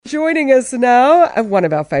Joining us now, one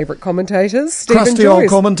of our favourite commentators, Stephen Crusty Joyce. old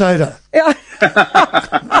commentator. Yeah.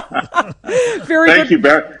 Very Thank good. you,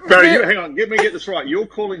 Barry. Barry, hang on. Let me get this right. You're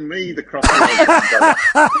calling me the crusty old commentator.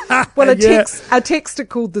 Well, a texter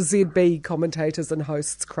called the ZB commentators and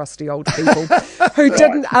hosts crusty old people who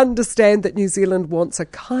didn't understand that New Zealand wants a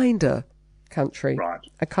kinder country, Right.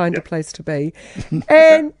 a kinder place to be.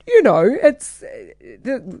 And, it's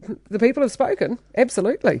the people have spoken,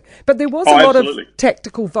 absolutely. But there was a lot absolutely. of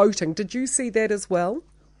tactical voting. Did you see that as well?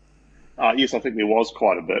 Yes, I think there was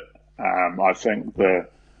quite a bit. I think the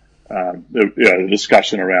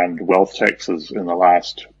discussion around wealth taxes in the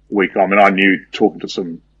last week. I mean, I knew talking to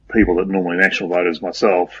some people that are normally national voters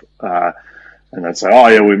myself, and they'd say, "Oh,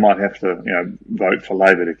 yeah, we might have to, vote for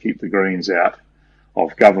Labor to keep the Greens out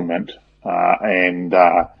of government." And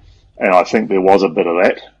I think there was a bit of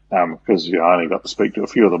that because I only got to speak to a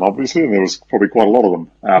few of them, obviously, and there was probably quite a lot of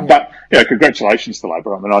them. But congratulations to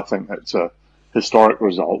Labor. I mean, I think that's a historic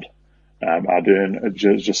result. Ardern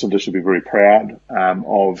Jacinda should be very proud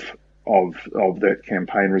of that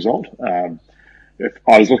campaign result. If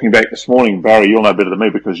I was looking back this morning, Barry, you'll know better than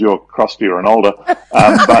me because you're crustier and older.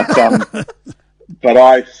 But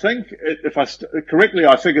I think, correctly,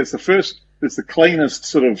 I think it's the cleanest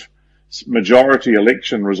sort of majority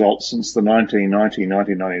election result since the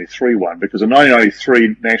 1993 one, because the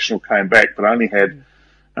 1993 National came back but only had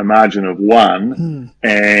a margin of one,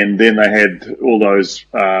 and then they had all those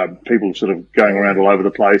people sort of going around all over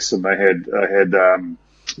the place, and they had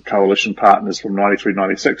coalition partners from 93,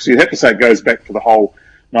 96. So you have to say it goes back to the whole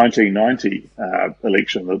 1990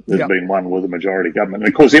 election that there's been won with a majority government.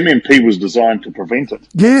 And of course, MMP was designed to prevent it.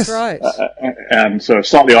 Yes. Right. So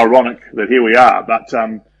slightly ironic that here we are, but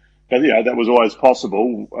that was always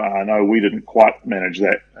possible. I know we didn't quite manage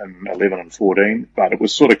that in 11 and 14, but it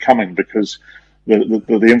was sort of coming because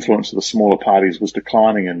the influence of the smaller parties was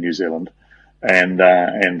declining in New Zealand, and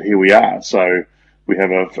here we are. So we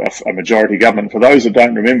have a majority government. For those that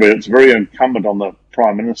don't remember, it's very incumbent on the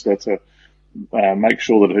Prime Minister to make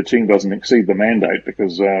sure that her team doesn't exceed the mandate,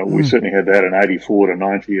 because we certainly had that in 84 to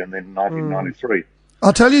 90 and then 1993.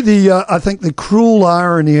 I'll tell you I think the cruel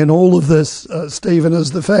irony in all of this, Stephen,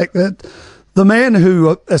 is the fact that the man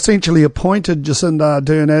who essentially appointed Jacinda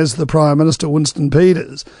Ardern as the Prime Minister, Winston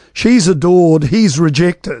Peters, she's adored, he's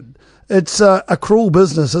rejected. It's a cruel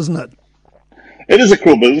business, isn't it? It is a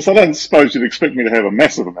cruel business. I don't suppose you'd expect me to have a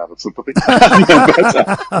massive amount of sympathy. No,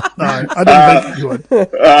 I didn't think you would.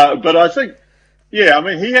 But I think,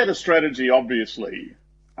 he had a strategy, obviously,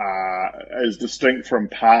 as distinct from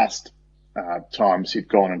past times he'd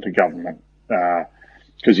gone into government,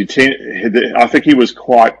 because I think he was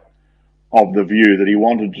quite of the view that he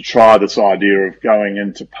wanted to try this idea of going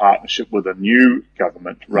into partnership with a new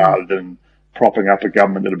government rather than propping up a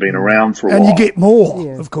government that had been around for a while. And you get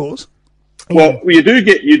more, of course. Well, you do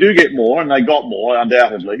get more, and they got more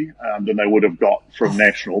undoubtedly than they would have got from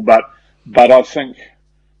National. But I think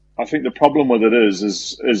the problem with it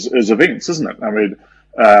is events, isn't it? I mean,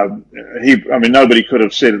 nobody could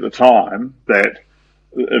have said at the time that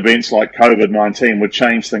events like COVID-19 would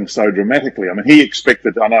change things so dramatically. I mean, he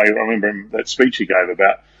expected. I remember that speech he gave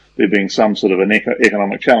about there being some sort of an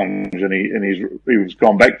economic challenge, and he was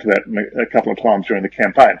gone back to that a couple of times during the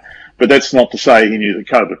campaign. But that's not to say he knew that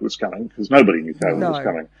COVID was coming, because nobody knew COVID was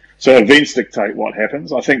coming. So events dictate what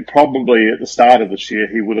happens. I think probably at the start of this year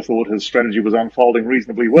he would have thought his strategy was unfolding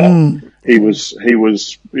reasonably well. He was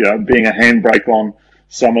being a handbrake on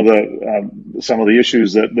some of the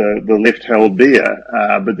issues that the left held dear.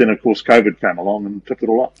 But then of course COVID came along and tipped it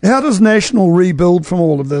all up. How does National rebuild from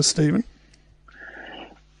all of this, Stephen?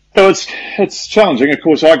 So it's challenging. Of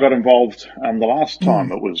course, I got involved the last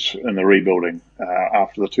time it was in the rebuilding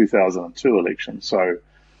after the 2002 election, so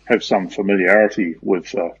have some familiarity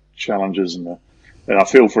with challenges, and I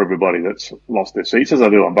feel for everybody that's lost their seats, as I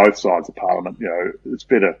do on both sides of Parliament.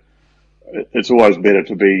 It's always better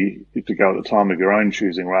to go at the time of your own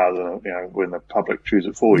choosing rather than when the public choose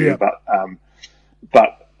it for you. But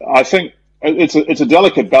I think it's a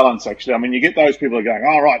delicate balance, actually. I mean, you get those people who are going,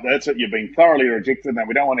 "Oh, right, that's it. You've been thoroughly rejected, and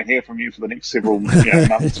we don't want to hear from you for the next several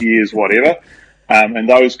months, years, whatever." And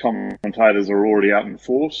those commentators are already out in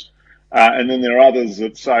force. And then there are others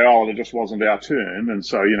that say, "Oh, well, it just wasn't our turn, and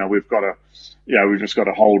so we've just got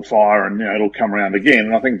to hold fire, and it'll come around again."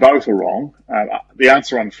 And I think both are wrong. The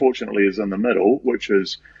answer, unfortunately, is in the middle, which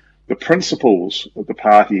is the principles that the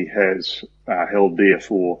party has held dear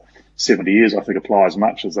for 70 years, I think, apply as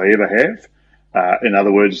much as they ever have. In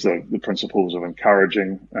other words, the principles of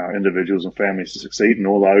encouraging individuals and families to succeed and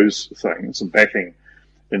all those things, and backing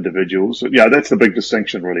individuals. That's the big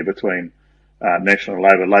distinction, really, between National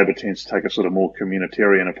Labor tends to take a sort of more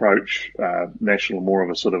communitarian approach. National more of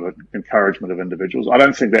a sort of an encouragement of individuals. I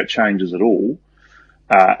don't think that changes at all,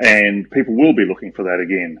 and people will be looking for that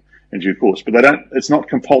again in due course. But it's not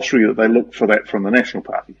compulsory that they look for that from the National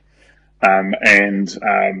Party,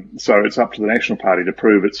 so it's up to the National Party to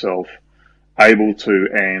prove itself able to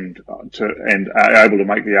able to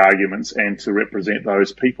make the arguments and to represent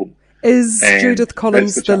those people. Is Judith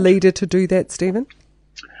Collins the leader to do that, Stephen?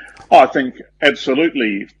 I think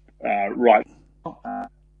absolutely right.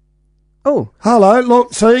 Oh, hello!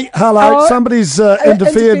 Look, see, hello. Somebody's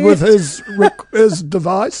interfered with his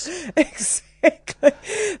device. Exactly.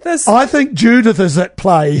 I think Judith is at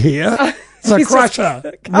play here. The crusher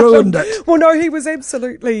ruined it. Well, no, he was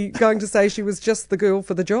absolutely going to say she was just the girl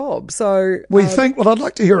for the job. So we think. Well, I'd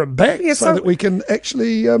like to hear him back so that we can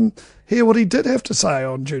actually hear what he did have to say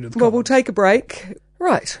on Judith Collins. Well, we'll take a break.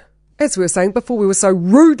 Right. As we were saying before, we were so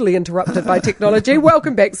rudely interrupted by technology.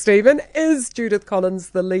 Welcome back, Stephen. Is Judith Collins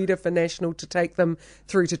the leader for National to take them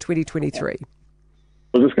through to 2023?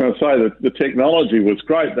 I was just going to say that the technology was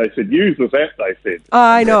great. They said, use this app, they said.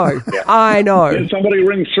 I know. Yeah. I know. And somebody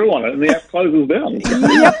rings through on it and the app closes down.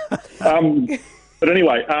 Yep. But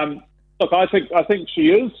anyway, look, I think she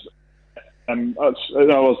is. I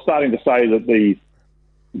was starting to say that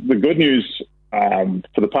the good news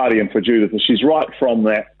for the party and for Judith is she's right from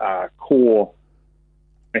that core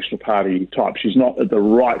National Party type. She's not at the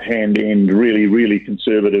right-hand end, really, really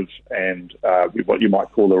conservative and what you might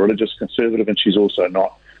call the religious conservative, and she's also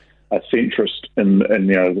not a centrist in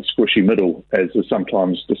the squishy middle, as is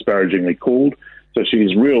sometimes disparagingly called. So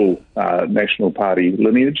she's real National Party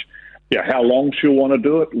lineage. Yeah, how long she'll want to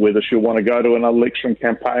do it, whether she'll want to go to another election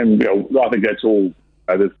campaign, I think that's all.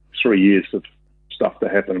 There's 3 years of stuff to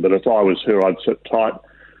happen. But if I was her, I'd sit tight,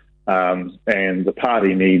 and the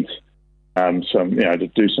party needs to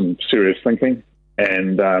do some serious thinking,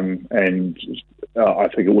 and I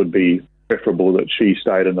think it would be preferable that she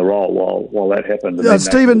stayed in the role while that happened. And then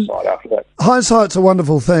Stephen, after that. Hindsight's a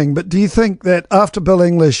wonderful thing, but do you think that after Bill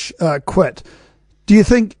English quit, do you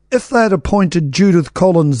think if they'd appointed Judith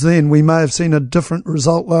Collins then, we may have seen a different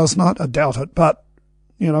result last night? I doubt it, but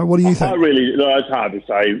what do you think? It's hard to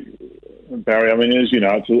say, Barry. I mean, as you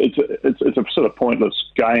know, it's a sort of pointless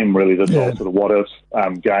game, really. This whole sort of what if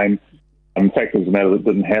game. In fact, it's a matter that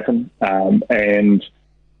didn't happen, and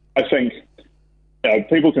I think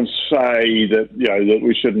people can say that that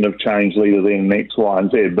we shouldn't have changed leader then X, Y, and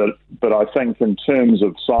Z. But I think in terms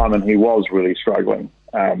of Simon, he was really struggling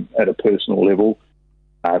at a personal level.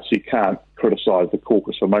 So you can't criticise the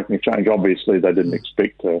caucus for making a change. Obviously, they didn't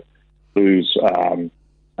expect to lose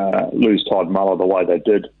Todd Muller the way they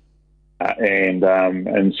did,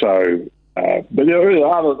 and so. But there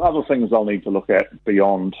are other things they'll need to look at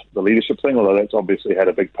beyond the leadership thing, although that's obviously had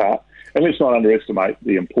a big part. And let's not underestimate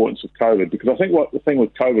the importance of COVID, because I think the thing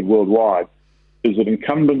with COVID worldwide is that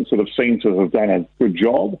incumbents that have seemed to have done a good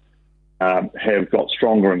job have got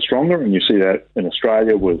stronger and stronger, and you see that in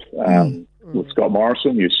Australia with Scott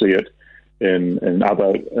Morrison. You see it in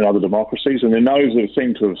other democracies, and then those that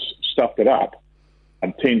seem to have stuffed it up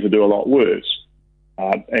tend to do a lot worse.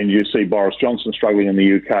 And you see Boris Johnson struggling in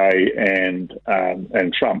the UK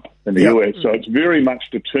and Trump in the US. So it's very much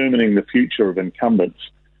determining the future of incumbents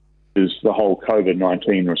is the whole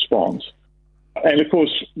COVID-19 response. And of course,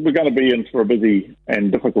 we're going to be in for a busy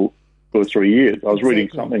and difficult 2 or 3 years. I was reading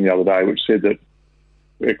something the other day which said that,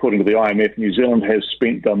 according to the IMF, New Zealand has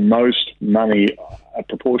spent the most money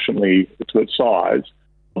proportionally to its size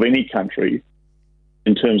of any country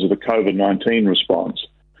in terms of the COVID-19 response.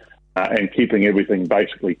 And keeping everything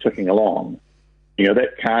basically ticking along,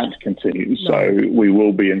 that can't continue. No. So we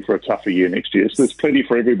will be in for a tougher year next year. So there's plenty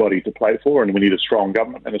for everybody to play for, and we need a strong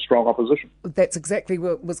government and a strong opposition. That's exactly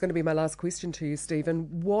what was going to be my last question to you,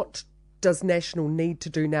 Stephen. What does National need to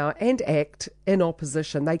do now and act in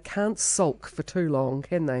opposition? They can't sulk for too long,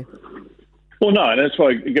 can they? Well, no, and that's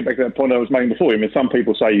why I get back to that point I was making before. I mean, some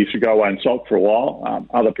people say you should go away and sulk for a while.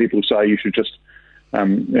 Other people say you should just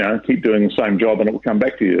keep doing the same job and it will come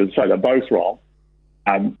back to you. So they're both wrong.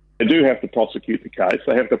 They do have to prosecute the case.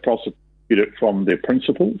 They have to prosecute it from their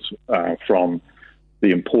principles, from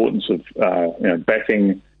the importance of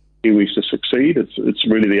backing Kiwis to succeed. It's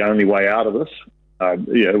really the only way out of this.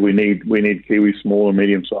 We need Kiwi small and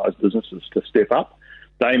medium-sized businesses to step up.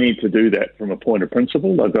 They need to do that from a point of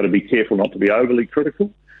principle. They've got to be careful not to be overly critical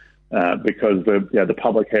because the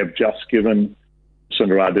public have just given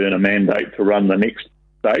Jacinda Ardern a mandate to run the next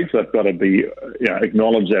stage. They've got to be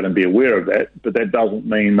acknowledge that and be aware of that, but that doesn't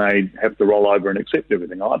mean they have to roll over and accept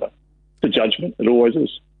everything either. It's a judgment. It always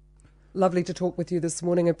is. Lovely to talk with you this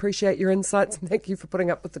morning. Appreciate your insights and thank you for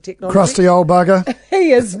putting up with the technology. Crusty old bugger.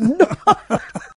 He is not.